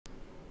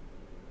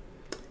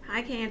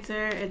Hi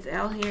Cancer, it's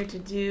Elle here to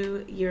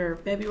do your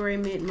February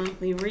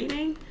mid-monthly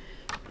reading.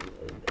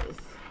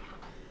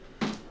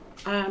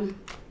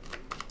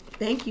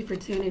 Thank you for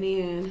tuning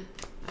in.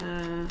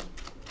 I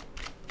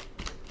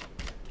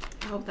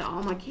hope that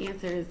all my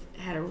Cancers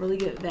had a really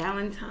good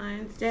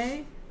Valentine's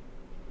Day.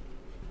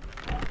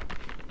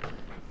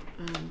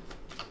 I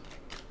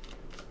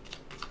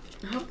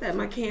hope that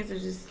my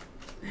Cancers just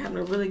having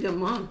a really good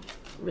month,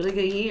 really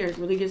good year,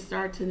 really good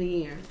start to the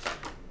year.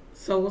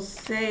 So we'll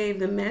save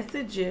the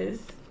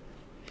messages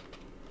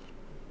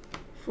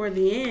for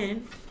the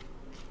end.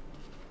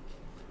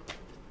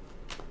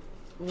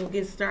 We'll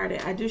get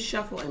started. I do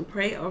shuffle and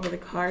pray over the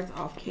cards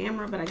off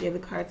camera, but I give the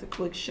cards a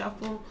quick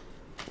shuffle.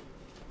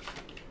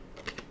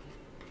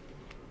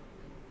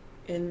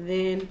 And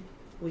then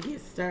we get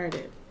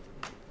started.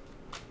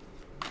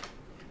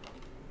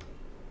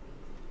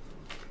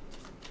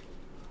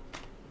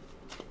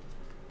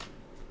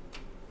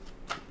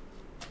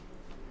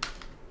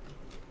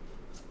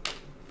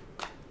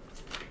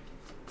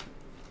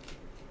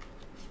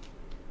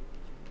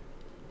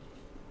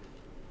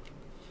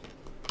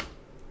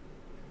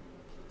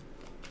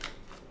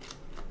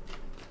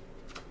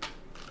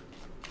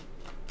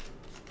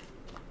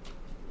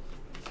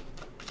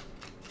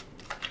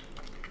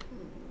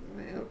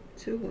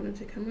 Two wanted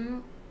to come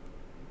out.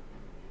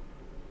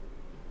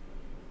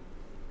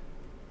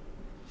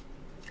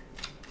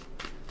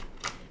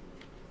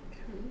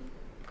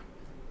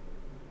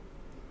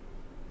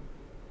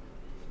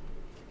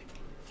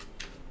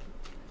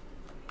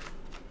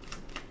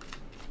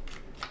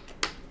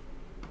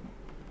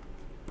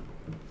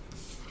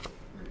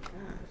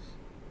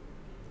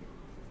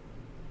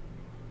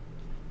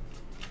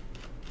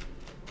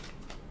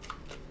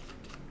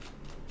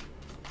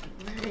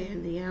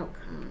 And the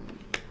outcome.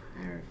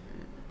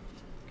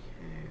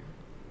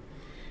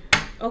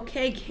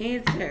 Okay,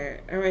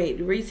 Cancer. All right,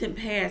 recent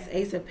past,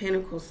 Ace of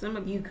Pentacles. Some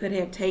of you could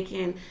have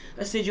taken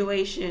a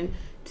situation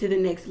to the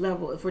next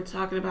level. If we're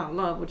talking about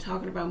love, we're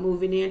talking about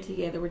moving in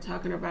together, we're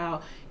talking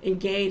about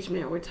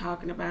engagement, we're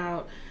talking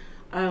about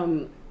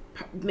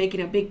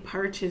making a big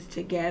purchase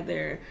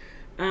together,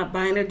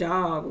 buying a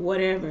dog,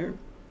 whatever.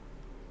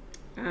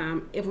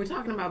 If we're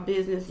talking about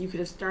business, you could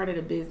have started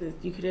a business.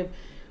 You could have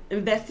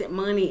invested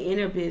money in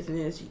a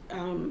business.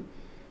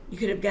 You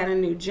could have gotten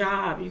a new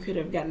job. You could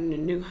have gotten a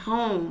new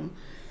home.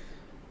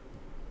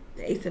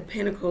 The Ace of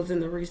Pentacles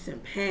in the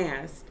recent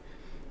past.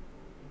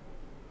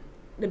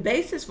 The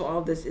basis for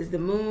all this is the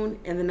Moon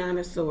and the Nine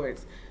of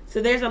Swords.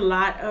 So there's a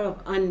lot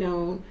of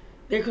unknown.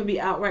 There could be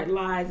outright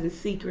lies and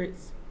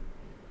secrets.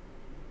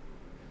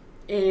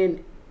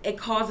 And it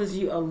causes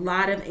you a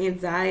lot of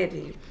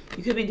anxiety.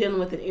 You could be dealing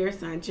with an air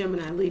sign,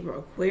 Gemini, Libra,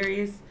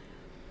 Aquarius.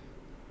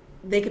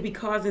 They could be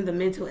causing the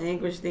mental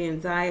anguish, the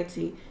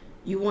anxiety.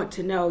 You want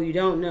to know, you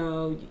don't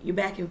know, you're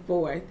back and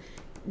forth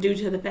due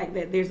to the fact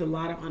that there's a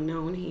lot of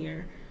unknown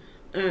here.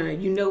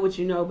 You know what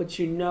you know, but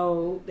you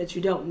know that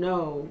you don't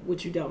know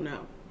what you don't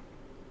know.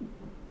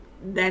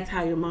 That's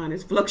how your mind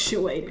is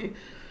fluctuating.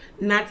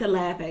 Not to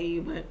laugh at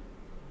you, but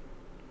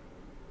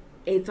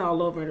it's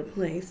all over the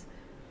place.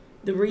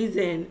 The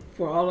reason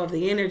for all of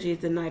the energy is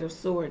the Knight of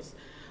Swords.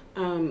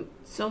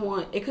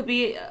 It could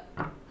be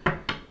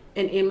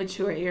an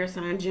immature air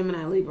sign,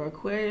 Gemini, Libra,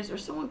 Aquarius, or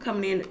someone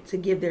coming in to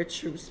give their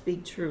truth,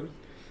 speak truth.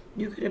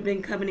 You could have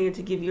been coming in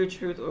to give your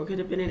truth, or it could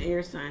have been an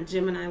air sign,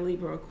 Gemini,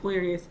 Libra,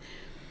 Aquarius.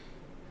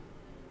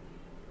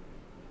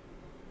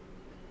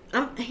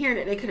 I'm hearing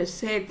that they could have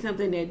said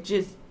something that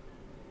just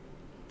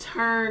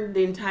turned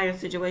the entire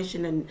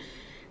situation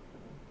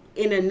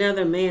in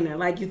another manner.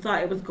 Like you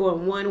thought it was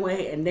going one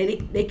way, and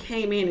then they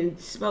came in and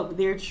spoke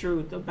their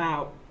truth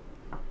about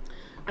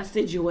a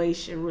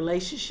situation,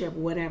 relationship,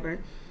 whatever.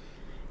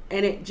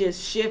 And it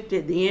just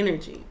shifted the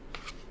energy.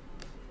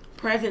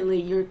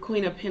 Presently, you're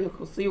Queen of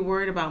Pentacles, so you're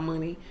worried about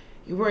money.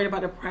 You're worried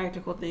about the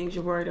practical things.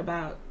 You're worried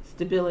about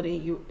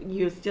stability.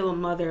 You're still a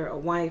mother, a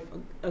wife,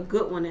 a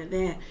good one at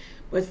that,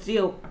 but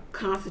still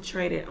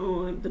concentrated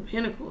on the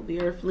pinnacle,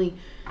 the earthly,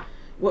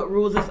 what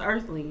rules us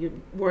earthly. You're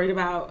worried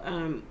about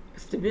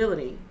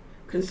stability,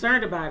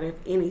 concerned about, if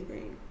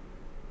anything.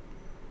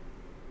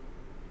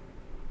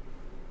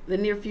 The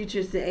near future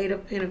is the Eight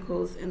of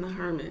Pentacles and the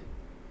Hermit.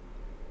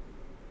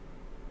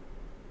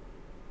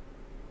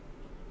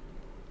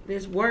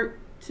 There's work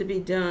to be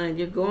done.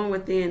 You're going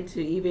within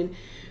to even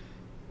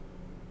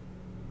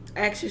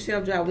ask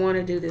yourself, do I want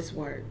to do this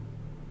work?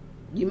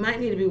 You might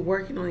need to be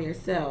working on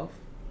yourself.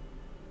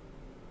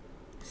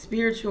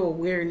 Spiritual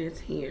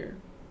awareness here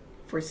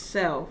for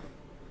self.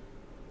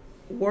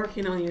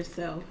 Working on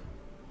yourself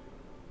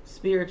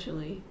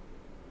spiritually,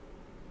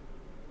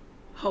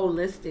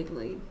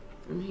 holistically.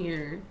 I'm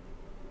here.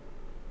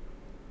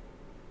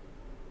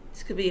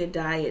 This could be a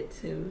diet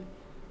too.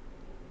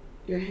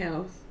 Your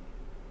health.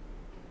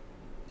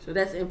 So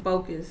that's in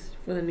focus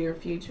for the near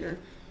future.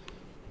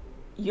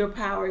 Your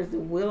power is the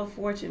Wheel of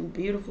Fortune.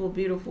 Beautiful,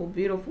 beautiful,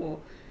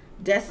 beautiful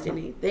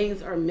destiny.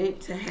 Things are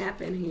meant to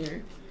happen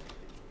here.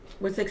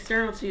 What's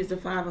external to you is the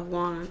Five of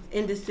Wands.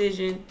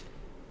 Indecision.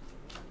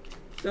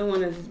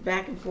 Someone is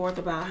back and forth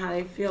about how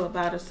they feel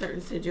about a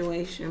certain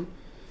situation.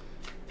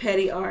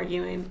 Petty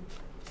arguing,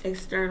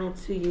 external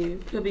to you.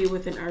 Could be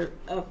with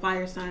a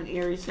fire sign,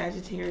 Aries,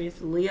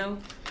 Sagittarius, Leo.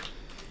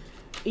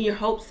 Your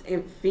hopes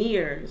and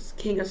fears,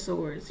 King of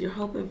Swords. You're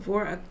hoping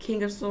for a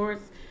King of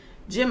Swords.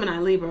 Gemini,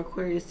 Libra,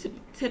 Aquarius.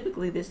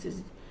 Typically, this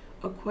is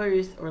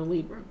Aquarius or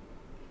Libra.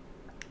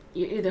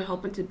 You're either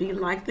hoping to be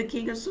like the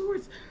King of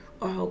Swords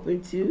or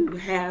hoping to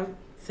have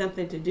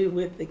something to do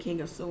with the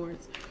King of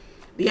Swords.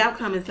 The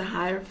outcome is the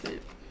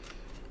Hierophant.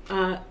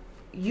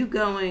 You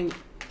going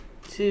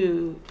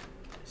to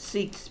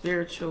seek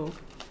spiritual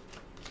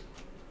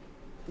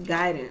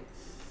guidance.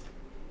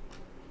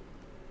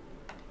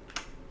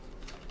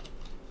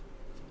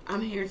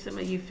 I'm hearing some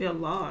of you feel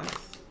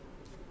lost.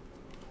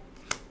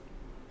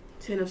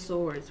 Ten of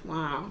Swords.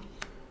 Wow.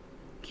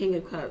 King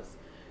of Cups.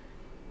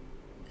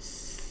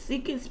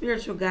 Seeking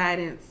spiritual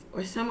guidance,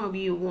 or some of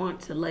you want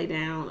to lay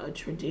down a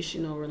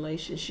traditional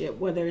relationship,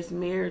 whether it's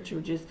marriage or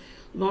just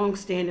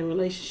long-standing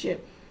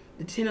relationship.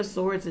 The Ten of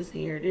Swords is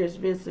here. There's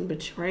been some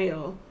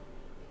betrayal.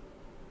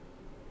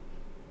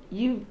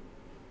 You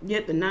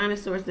get the Nine of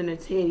Swords and the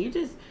 10.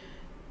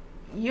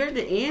 You're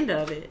the end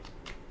of it.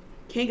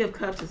 King of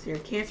Cups is here.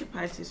 Cancer,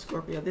 Pisces,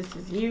 Scorpio. This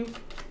is you.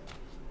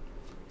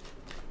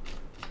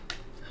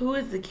 Who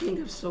is the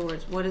King of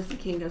Swords? What is the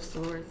King of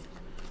Swords?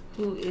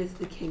 Who is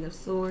the King of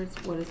Swords?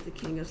 What is the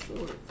King of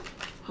Swords?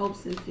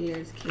 Hopes and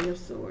fears, King of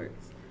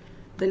Swords.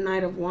 The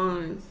Knight of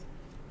Wands.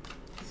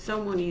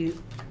 Someone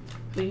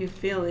who you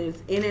feel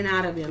is in and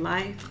out of your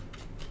life.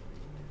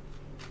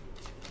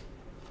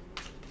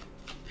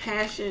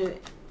 Passion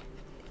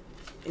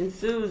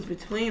ensues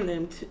between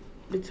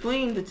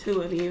the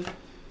two of you,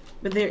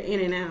 but they're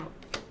in and out.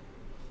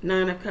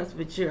 Nine of Cups,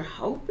 but you're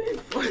hoping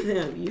for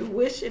them. You're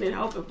wishing and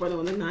hoping for them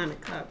on the Nine of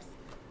Cups.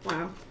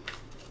 Wow.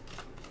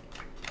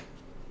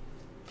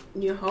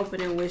 You're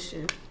hoping and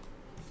wishing.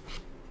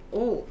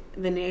 Oh,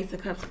 then the Ace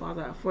of Cups falls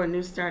out for a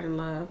new start in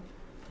love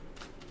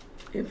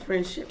and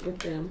friendship with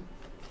them.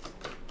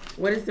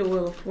 What is the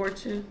Wheel of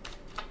Fortune?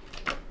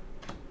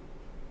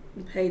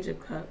 The Page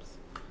of Cups.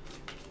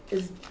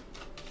 Is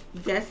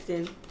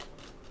destined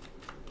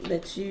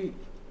that you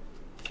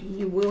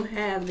will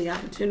have the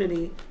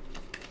opportunity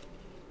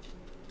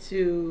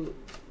to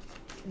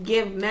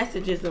give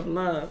messages of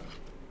love.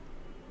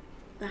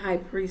 The High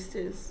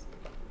Priestess.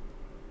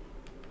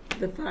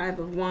 The Five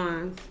of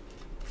Wands.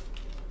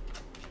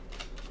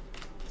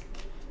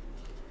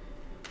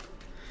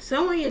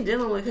 Someone you're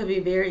dealing with could be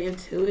very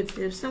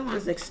intuitive.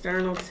 Someone's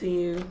external to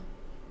you.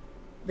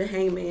 The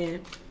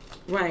Hangman.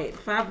 Right.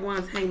 Five of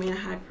Wands, Hangman,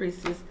 High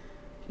Priestess,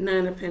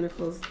 Nine of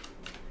Pentacles.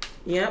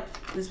 Yep.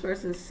 This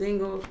person's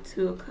single.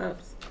 Two of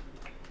Cups.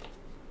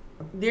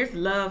 There's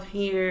love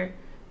here.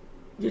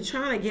 You're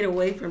trying to get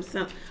away from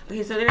some.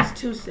 Okay, so there's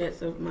two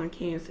sets of my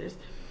Cancers.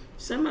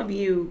 Some of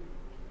you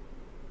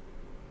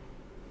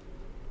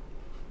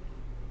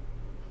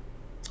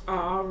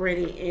are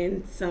already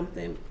in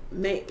something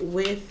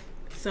with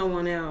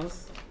someone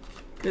else.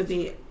 Could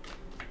be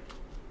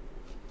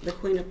the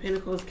Queen of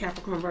Pentacles,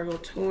 Capricorn, Virgo,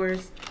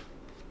 Taurus,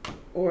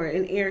 or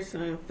an air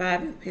sign,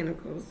 Five of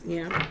Pentacles.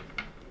 Yeah.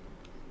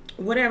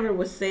 Whatever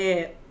was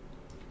said,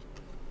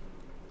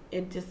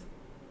 it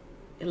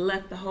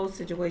left the whole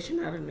situation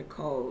out in the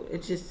cold.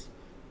 It just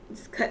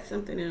cut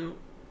something out.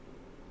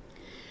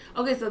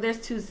 Okay, so there's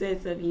two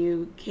sets of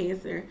you,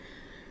 Cancer.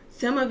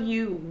 Some of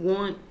you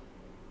want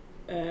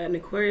an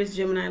Aquarius,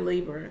 Gemini,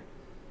 Libra.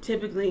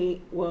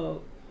 Typically,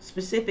 well,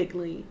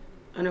 specifically,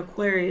 an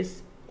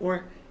Aquarius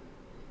or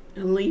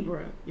a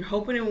Libra. You're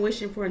hoping and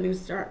wishing for a new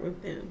start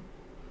with them.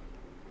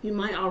 You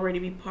might already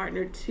be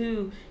partnered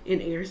to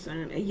an air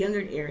sign, a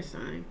younger air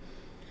sign.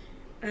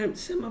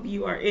 Some of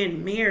you are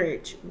in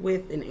marriage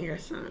with an air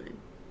sign.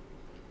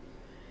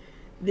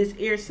 This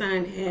air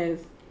sign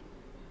has,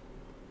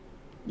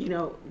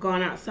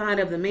 gone outside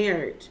of the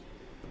marriage.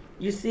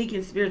 You're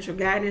seeking spiritual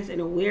guidance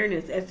and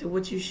awareness as to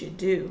what you should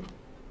do.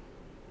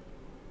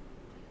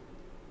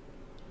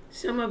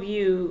 Some of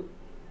you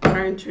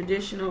are in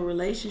traditional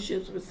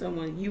relationships with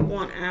someone. You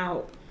want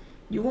out.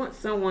 You want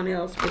someone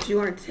else, but you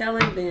aren't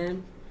telling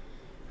them,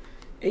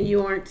 and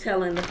you aren't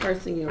telling the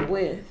person you're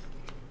with.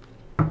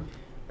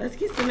 Let's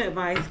get some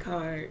advice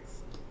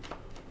cards.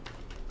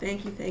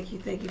 Thank you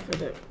for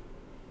the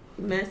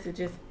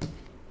messages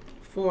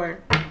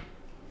for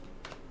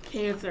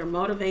Cancer.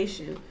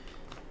 Motivation.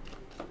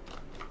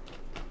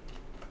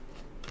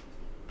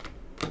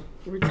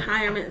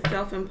 Retirement,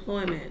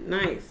 self-employment.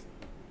 Nice.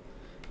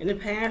 In the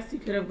past, you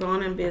could have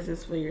gone in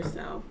business for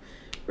yourself.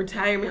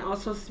 Retirement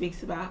also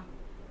speaks about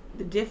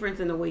the difference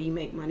in the way you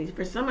make money.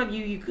 For some of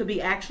you, you could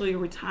be actually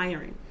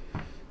retiring.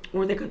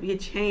 Or there could be a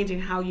change in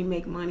how you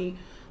make money,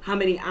 how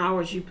many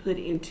hours you put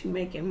into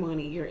making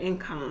money, your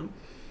income.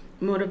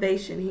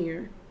 Motivation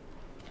here.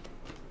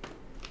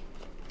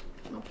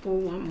 I'll pull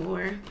one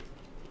more.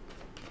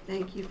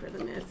 Thank you for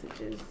the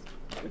messages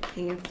for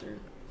Cancer.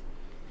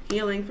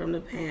 Healing from the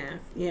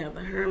past. Yeah,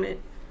 the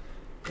Hermit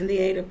and the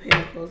Eight of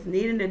Pentacles.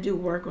 Needing to do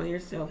work on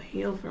yourself.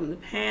 Heal from the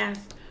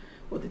past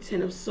with the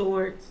Ten of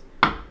Swords.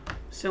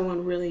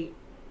 Someone really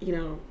you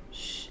know,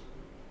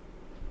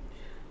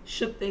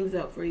 shook things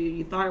up for you.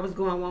 You thought it was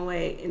going one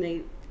way,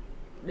 and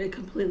they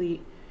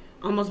completely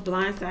almost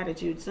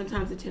blindsided you.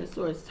 Sometimes the Ten of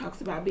Swords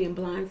talks about being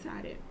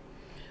blindsided.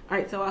 All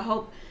right, so I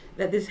hope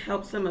that this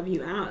helped some of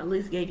you out, at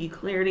least gave you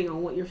clarity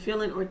on what you're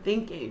feeling or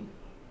thinking.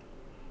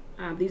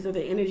 These are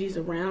the energies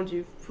around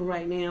you for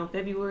right now,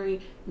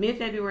 February,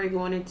 mid-February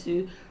going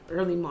into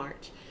early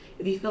March.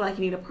 If you feel like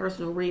you need a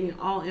personal reading,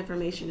 all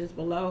information is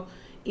below.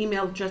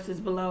 Email address is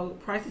below.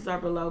 Prices are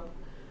below.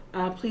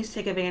 Please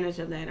take advantage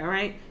of that, all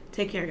right?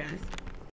 Take care, guys.